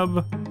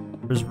slab.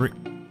 Is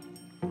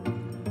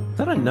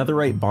that a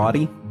netherite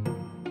body?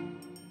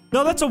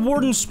 No, that's a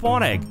warden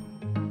spawn egg.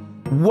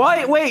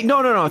 What? Wait,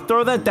 no.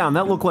 Throw that down.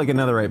 That looked like a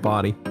netherite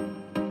body.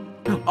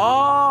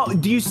 Oh,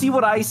 do you see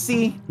what I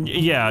see?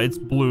 Yeah, it's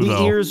blue though.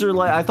 The ears are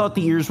like, I thought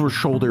the ears were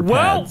shoulder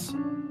pads.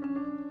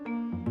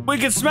 We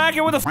can smack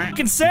it with a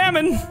fucking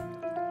salmon.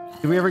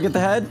 Did we ever get the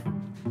head?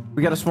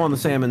 We gotta spawn the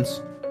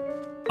salmons.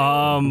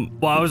 Well,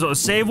 I was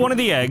save one of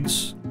the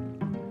eggs.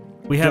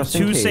 We have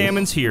two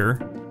salmons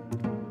here.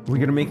 We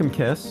gonna make them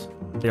kiss?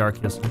 They are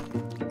kissing.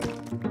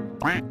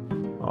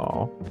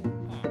 Oh.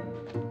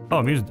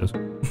 Oh, music disc.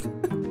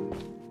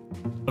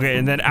 Okay,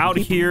 and then out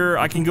here,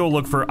 I can go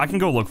look for.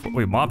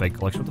 Wait, mob egg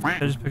collection. What the fuck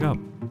did I just pick up?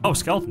 Oh,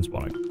 skeleton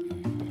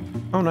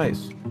spawning. Oh,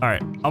 nice. All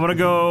right, I'm gonna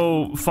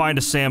go find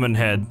a salmon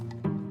head.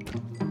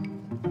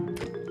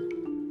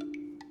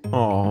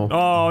 Oh.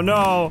 Oh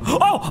no.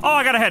 Oh,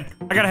 I got a head.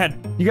 I got a head.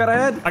 You got a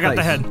head? I got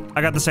the head.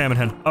 I got the salmon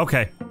head.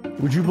 Okay.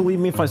 Would you believe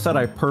me if I said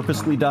I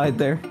purposely died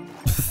there?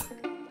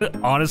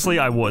 Honestly,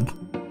 I would.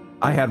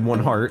 I had one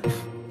heart.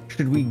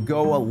 Should we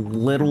go a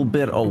little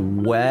bit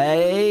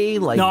away?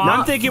 Like, no, not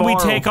I'm thinking we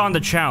take on the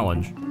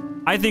challenge.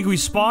 I think we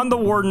spawn the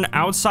warden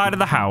outside of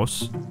the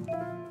house,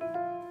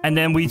 and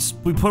then we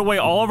put away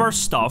all of our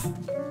stuff,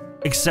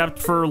 except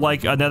for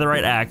like a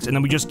netherite axe, and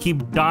then we just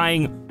keep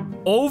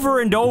dying over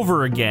and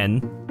over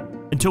again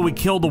until we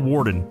kill the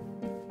warden.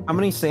 How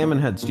many salmon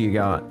heads do you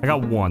got? I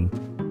got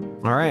one.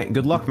 All right,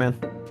 good luck, man.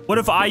 What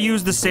if I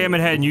use the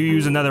salmon head and you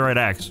use a netherite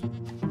axe?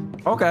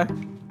 Okay.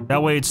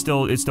 That way it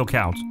still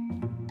counts.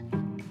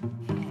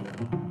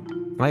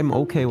 I'm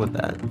okay with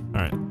that.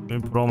 All right, let me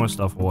put all my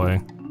stuff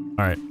away.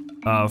 All right,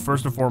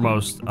 first and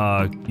foremost,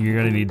 you're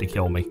gonna need to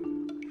kill me.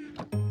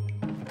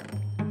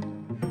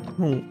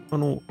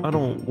 I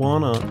don't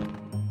wanna.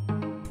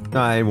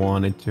 I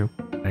wanted to.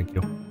 Thank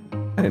you.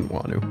 I didn't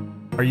want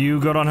to. Are you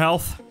good on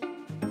health?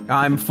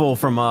 I'm full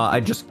from,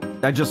 I just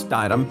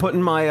died. I'm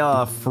putting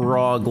my,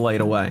 frog light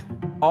away.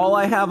 All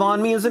I have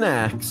on me is an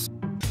axe.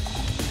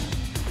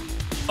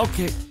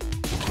 Okay.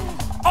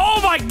 Oh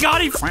my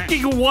god, he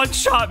fucking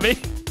one-shot me!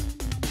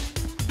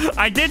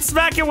 I did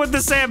smack him with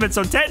the salmon,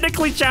 so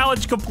technically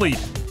challenge complete.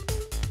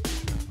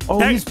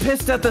 Oh, he's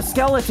pissed at the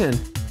skeleton.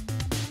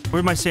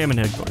 Where'd my salmon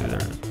head go? There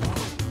it is.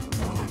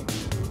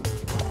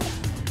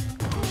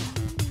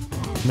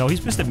 No,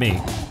 he's pissed at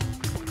me.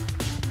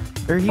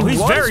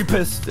 He's very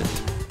pissed.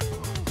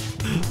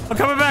 I'm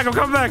coming back, I'm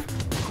coming back!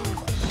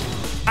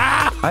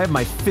 Ah! I have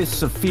my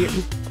fists of fear.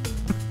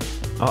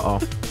 Uh-oh.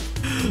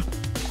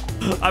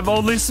 I'm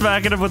only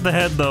smacking him with the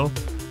head, though.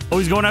 Oh,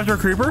 he's going after a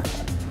creeper?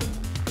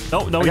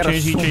 No, he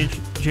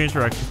changed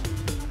direction.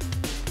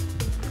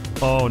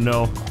 Oh,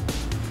 no.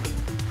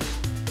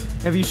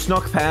 Have you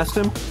snuck past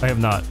him? I have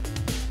not.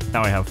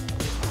 Now I have.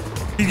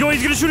 He's gonna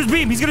shoot his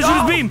beam! He's gonna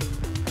shoot his beam!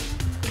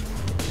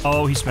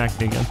 Oh, he smacked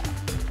me again.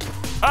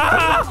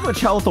 Ah! How much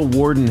health a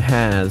warden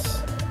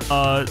has?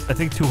 I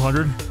think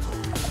 200.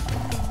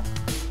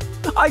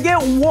 I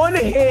get one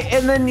hit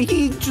and then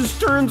he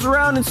just turns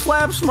around and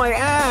slaps my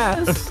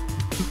ass.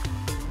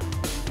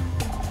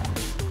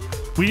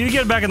 We need to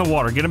get him back in the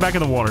water. Get him back in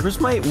the water. Where's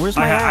my axe?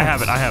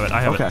 I have it.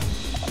 Okay.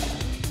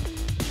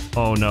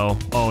 Oh no.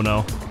 Oh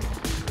no.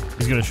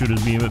 He's gonna shoot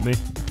his beam at me.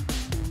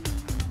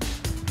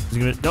 He's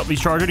gonna. Nope,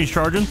 he's charging. He's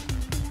charging.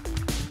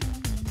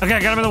 Okay, I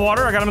got him in the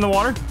water. Okay,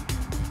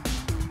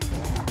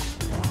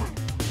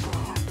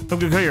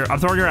 come here. I'm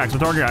throwing your axe.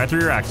 I threw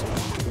your axe.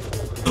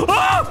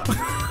 Ah!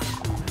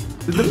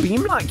 Did the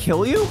beam not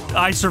kill you?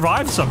 I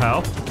survived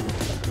somehow.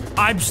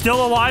 I'm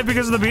still alive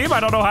because of the beam. I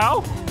don't know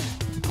how.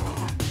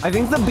 I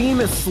think the beam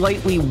is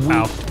slightly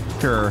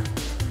weaker.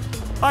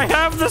 I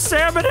have the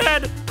salmon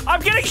head.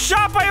 I'm getting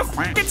shot by a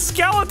fucking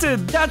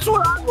skeleton. That's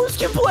what I was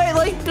complaining.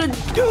 Like,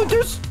 dude,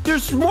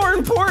 there's more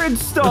important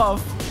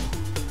stuff.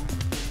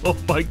 Oh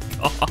my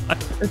god.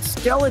 That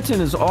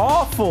skeleton is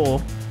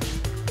awful.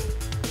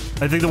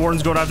 I think the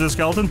warden's going after the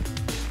skeleton.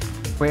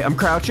 Wait, I'm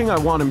crouching. I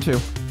want him to.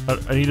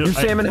 I need to. Your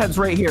salmon head's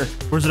right here.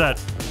 Where's it at?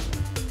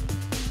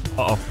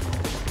 Uh-oh.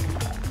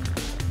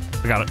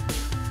 I got it.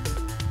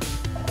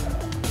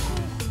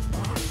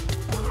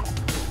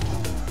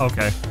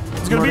 Okay.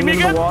 It's gonna beat me Running into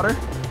again? the water.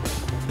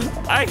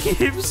 I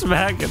keep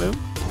smacking him.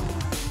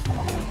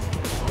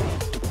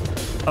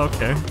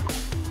 Okay.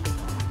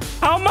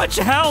 How much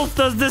health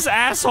does this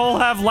asshole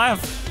have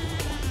left?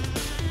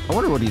 I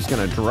wonder what he's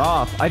gonna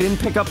drop. I didn't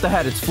pick up the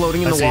head. It's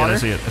floating in the water. I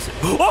see it.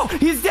 Oh,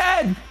 he's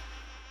dead!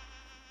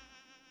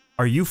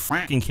 Are you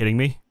fucking kidding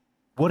me?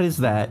 What is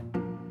that?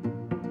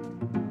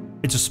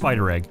 It's a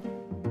spider egg.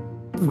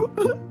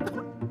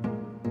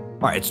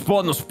 Alright,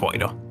 spawn the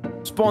spider.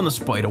 Spawn the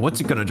spider. What's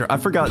it gonna drop? I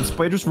forgot.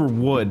 Spiders were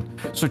wood.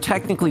 So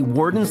technically,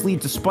 wardens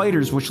lead to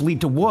spiders, which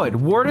lead to wood.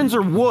 Wardens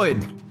are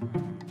wood.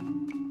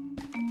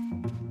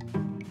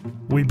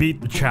 We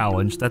beat the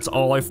challenge. That's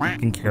all I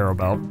fucking care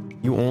about.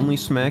 You only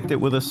smacked it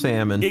with a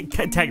salmon.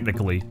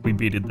 Technically, we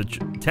beat it.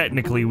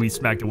 Technically, we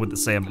smacked it with the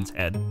salmon's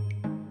head.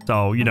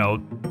 So, you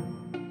know.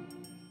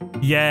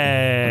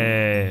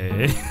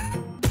 Yay.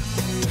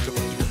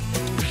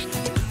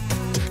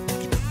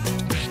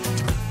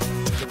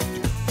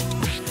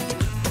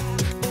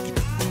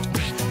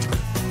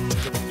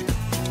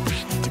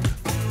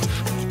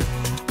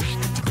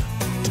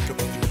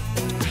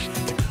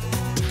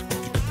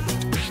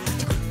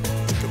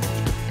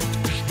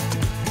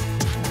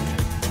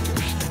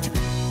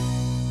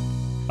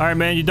 All right,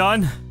 man, you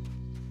done?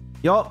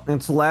 Yup,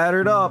 it's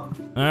laddered up.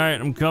 All right,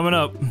 I'm coming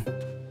up.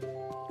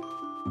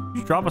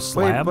 You drop a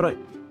slab? Wait,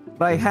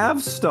 but I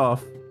have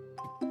stuff.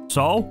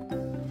 So?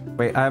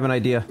 Wait, I have an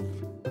idea.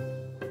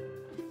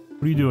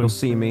 What are you doing? You'll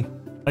see me.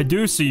 I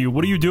do see you.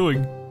 What are you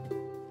doing?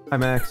 Hi,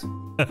 Max.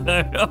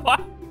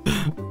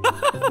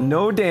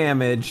 No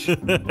damage.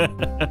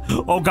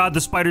 Oh god,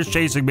 the spider's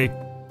chasing me.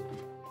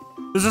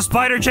 There's a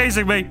spider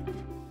chasing me.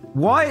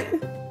 What?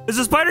 There's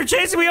a spider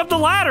chasing me up the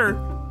ladder.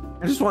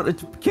 I just wanted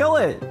to kill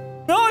it.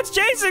 No, it's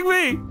chasing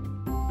me.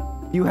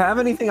 You have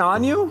anything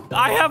on you?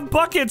 I have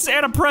buckets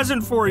and a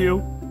present for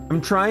you.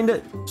 I'm trying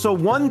to... So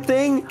one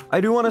thing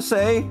I do want to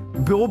say,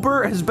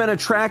 Bilber has been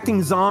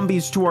attracting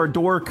zombies to our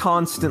door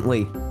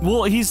constantly.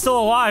 Well, he's still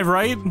alive,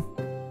 right?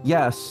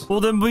 Yes. Well,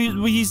 then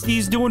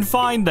he's doing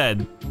fine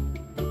then.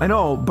 I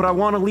know, but I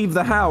want to leave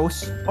the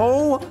house.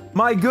 Oh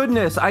my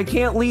goodness, I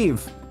can't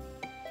leave.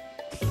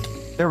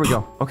 There we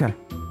go. Okay.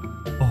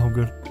 Oh, I'm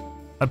good.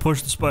 I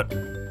pushed the spot.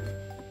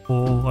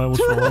 Oh, I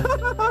almost fell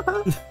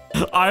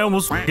off. I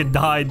almost fucking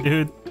died,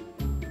 dude.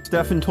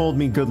 Stefan told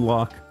me good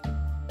luck.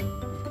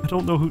 I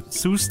don't know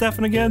who's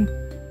Stefan again?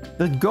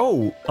 The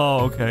goat.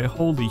 Oh, okay.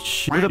 Holy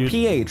shit, With a dude.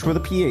 PH, with a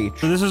PH.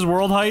 So this is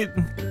world height?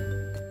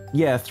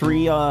 Yeah,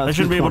 I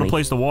should be able to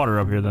place the water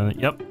up here then.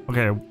 Yep.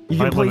 Okay. You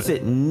can place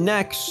it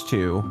next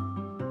to.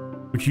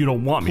 Which you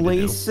don't want me to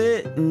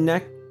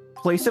do.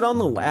 Place it on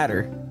the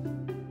ladder.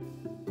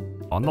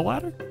 On the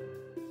ladder?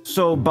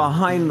 So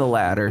behind the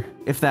ladder,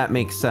 if that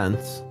makes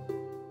sense.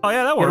 Oh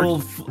yeah, that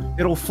works.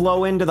 It'll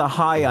flow into the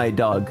high I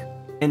dug,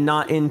 and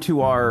not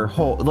into our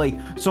hole. Like,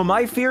 so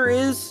my fear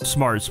is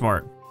smart.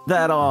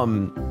 That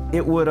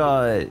it would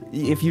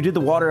if you did the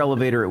water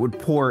elevator, it would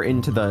pour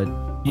into the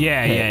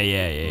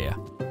Yeah.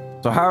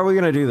 So how are we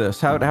gonna do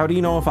this? How do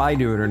you know if I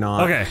do it or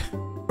not? Okay.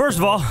 First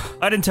of all,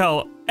 I didn't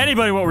tell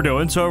anybody what we're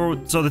doing, so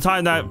the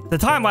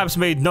time lapse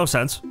made no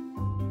sense.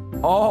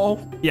 Oh.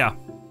 Yeah.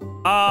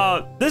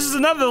 This is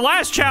the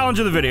last challenge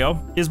of the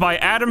video is by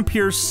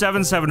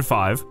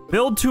𝗏𝗃𝗃775.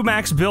 Build to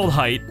max build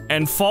height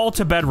and fall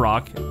to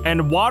bedrock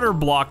and water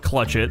block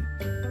clutch it,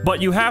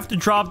 but you have to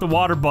drop the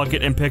water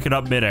bucket and pick it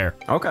up midair.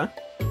 Okay.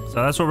 So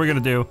that's what we're gonna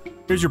do.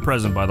 Here's your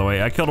present, by the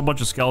way. I killed a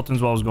bunch of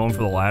skeletons while I was going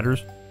for the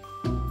ladders.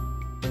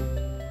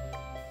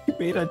 You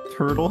made a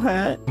turtle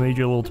hat? Made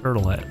you a little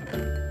turtle hat.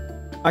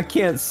 I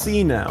can't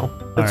see now.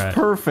 That's right.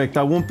 perfect.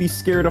 I won't be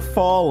scared of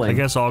falling. I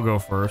guess I'll go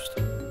first.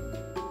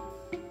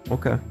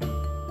 Okay.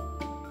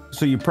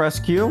 So you press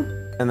Q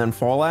and then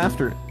fall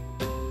after it.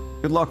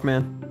 Good luck,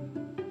 man.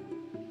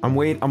 I'm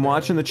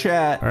watching the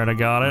chat. All right, I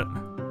got it.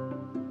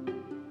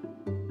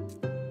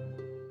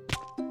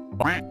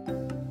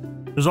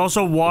 There's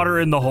also water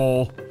in the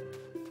hole.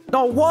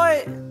 No,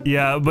 what?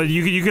 Yeah, but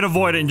you can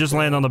avoid it and just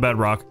land on the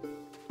bedrock.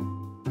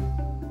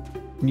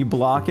 Can you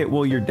block it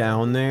while you're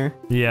down there?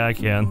 Yeah, I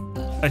can.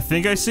 I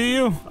think I see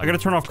you. I gotta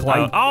turn off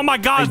cloud. Oh my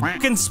god,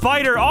 fucking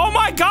spider! Oh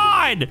my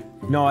god!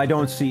 No, I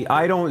don't see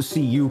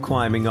you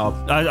climbing up.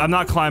 I'm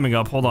not climbing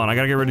up. Hold on, I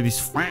gotta get rid of these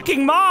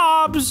fucking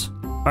mobs.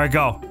 All right,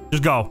 go.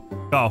 Just go.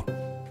 Go.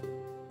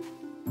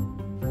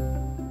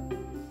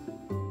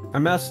 I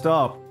messed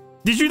up.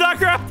 Did you not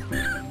grab?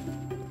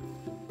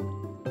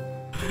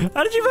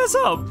 How did you mess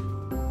up?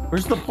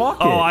 Where's the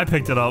bucket? Oh, I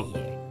picked it up.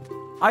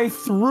 I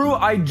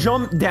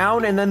jumped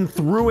down and then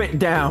threw it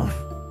down.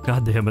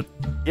 God damn it.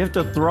 You have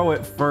to throw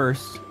it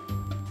first.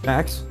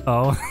 Max?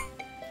 Oh.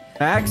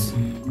 Max?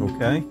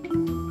 Okay.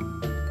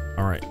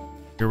 All right.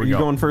 Here we Are you go.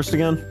 going first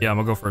again? Yeah, I'm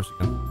gonna go first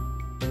again.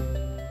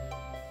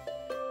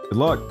 Good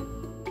luck.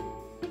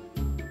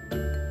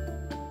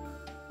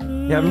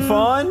 You having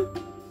fun?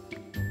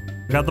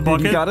 Got the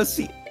bucket? Dude,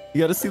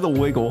 you gotta see the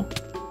wiggle.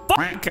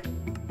 Fuck!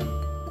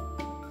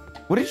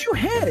 What did you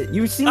hit?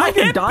 You seem like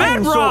you're hit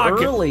dying bedrock!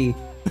 so early.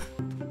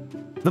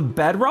 The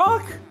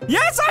bedrock?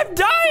 Yes, I'm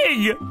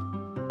dying!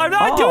 I'm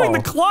not doing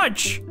the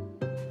clutch!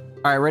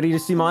 All right, ready to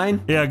see mine?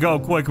 Yeah, go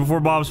quick before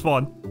bombs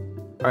spawn.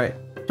 All right,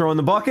 throw in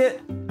the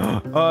bucket.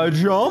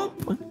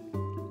 Jump.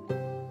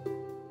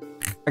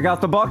 I got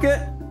the bucket.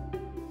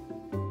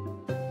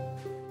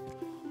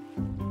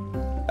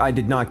 I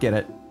did not get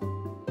it.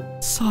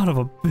 Son of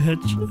a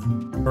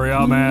bitch. Hurry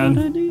up, man.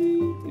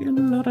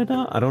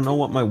 I don't know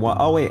what my Y.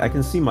 Oh wait, I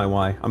can see my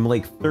Y. I'm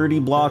like 30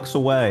 blocks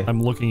away.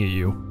 I'm looking at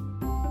you.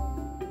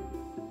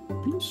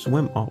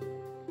 Swim. Oh.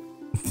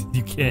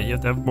 You can't. You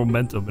have to have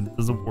momentum, and it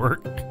doesn't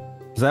work.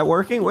 Is that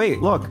working?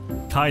 Wait, look.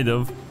 Kind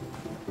of.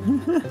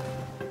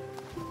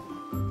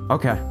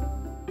 Okay.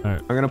 All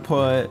right.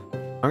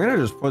 I'm gonna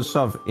just put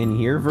stuff in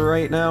here for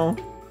right now.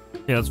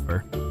 Yeah, that's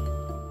fair.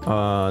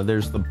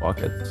 There's the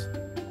buckets.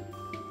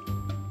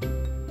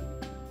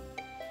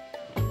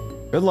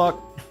 Good luck.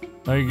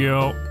 There you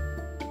go.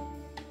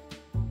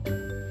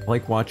 I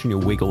like watching you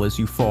wiggle as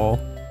you fall.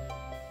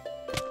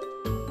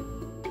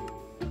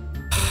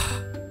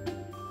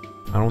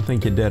 I don't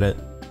think you did it.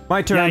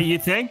 My turn. Yeah, you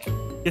think?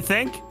 You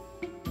think?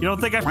 You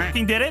don't think I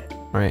fucking did it?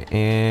 All right,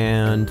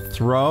 and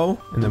throw,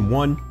 and then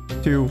 1,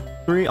 2,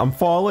 3. I'm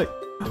falling.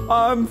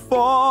 I'm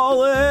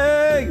falling.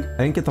 I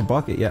didn't get the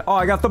bucket yet. Oh,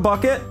 I got the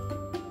bucket.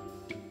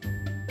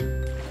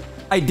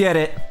 I did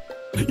it.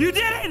 You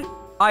did it!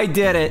 I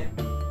did it.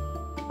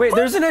 Wait,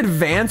 there's an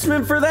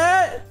advancement for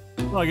that?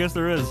 Well, I guess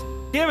there is.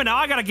 Damn it, now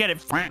I gotta get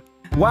it.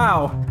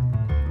 Wow.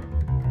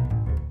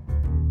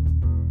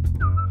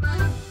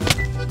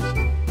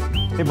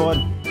 Hey, bud.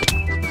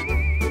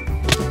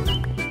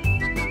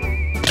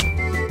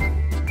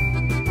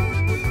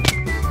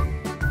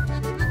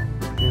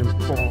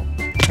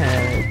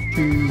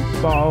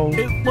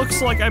 It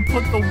looks like I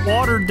put the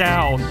water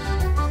down.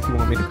 You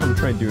want me to come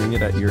try doing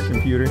it at your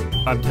computer?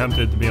 I'm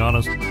tempted, to be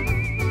honest.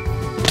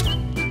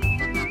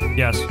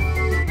 Yes.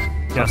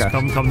 Yes, Okay.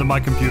 come to my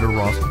computer,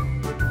 Ross.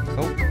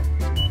 Oh.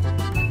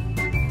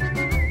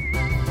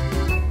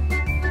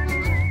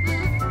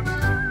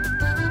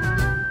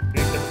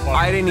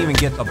 I didn't even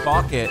get the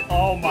bucket.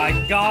 Oh my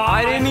god!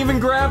 I didn't even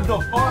grab the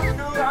bucket.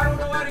 Dude, I don't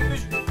know how to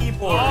use your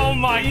keyboard. Oh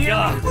my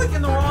god! I'm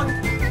clicking the wrong.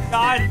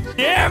 God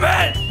damn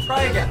it!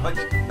 Try again. Like,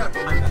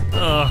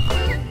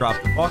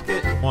 drop the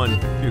bucket. 1,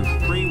 2,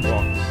 3.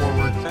 Walk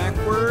forward,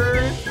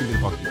 backward. Give me the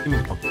bucket. Give me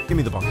the bucket. Give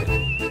me the bucket.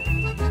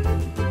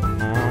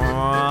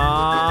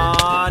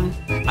 On.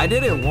 I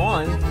did it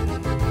one.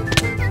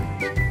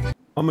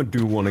 I'm gonna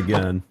do one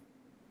again.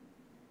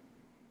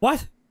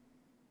 What?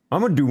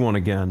 I'm gonna do one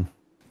again.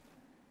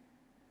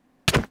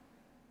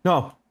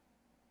 No.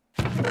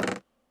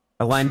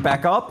 I lined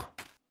back up.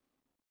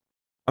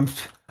 I'm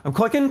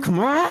clicking. Come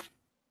on.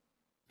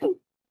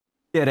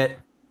 Get it.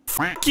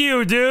 Fuck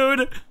you,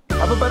 dude! I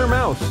have a better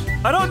mouse.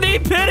 I don't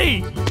need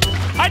pity!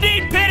 I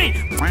need pity!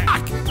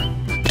 Fuck!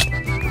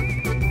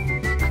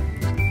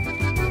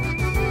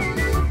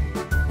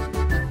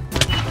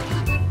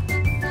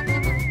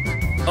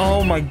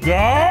 Oh my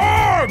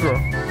god!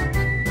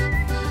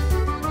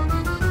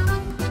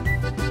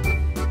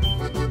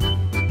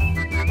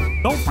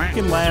 Don't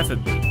fucking laugh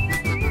at me.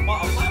 Well,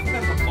 I'm laughing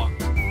at the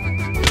bucket.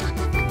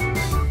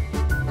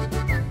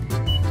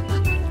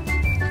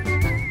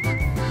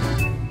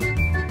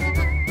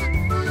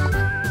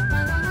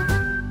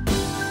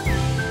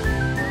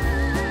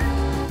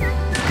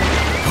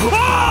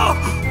 Oh!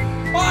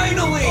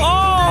 Finally!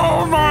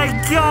 Oh my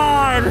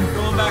god!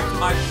 Going back to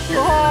my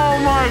computer. Oh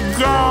my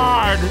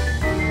god!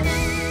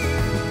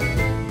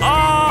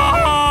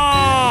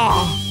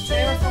 Oh!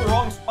 Saving for the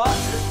wrong spot.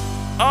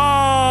 Oh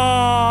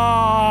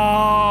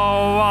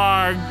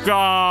my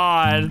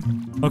god!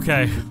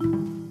 Okay.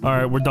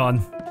 Alright, we're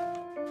done.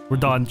 We're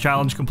done.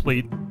 Challenge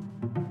complete.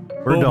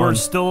 We're done. We're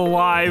still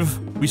alive.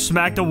 We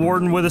smacked a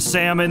warden with a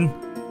salmon.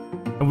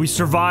 And we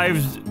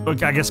survived, I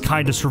guess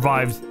kinda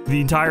survived,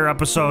 the entire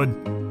episode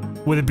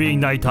with it being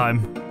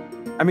nighttime.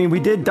 I mean, we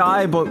did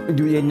die, but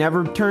it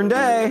never turned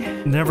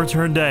day. Never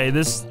turned day.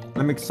 This...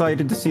 I'm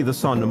excited to see the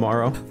sun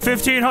tomorrow.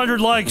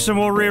 1,500 likes and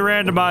we'll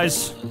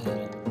re-randomize.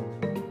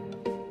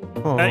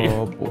 Oh, Hey.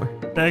 boy.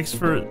 Thanks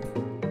for...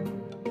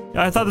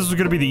 I thought this was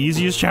gonna be the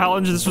easiest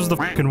challenge. This was the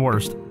fucking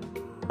worst.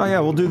 Oh, yeah,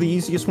 we'll do the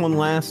easiest one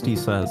last, he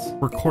says.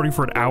 Recording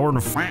for an hour and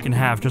a fucking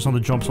half just on the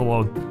jumps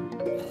alone.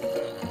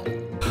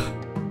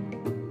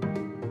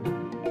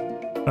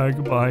 Alright,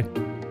 goodbye.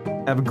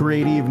 Have a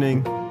great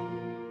evening.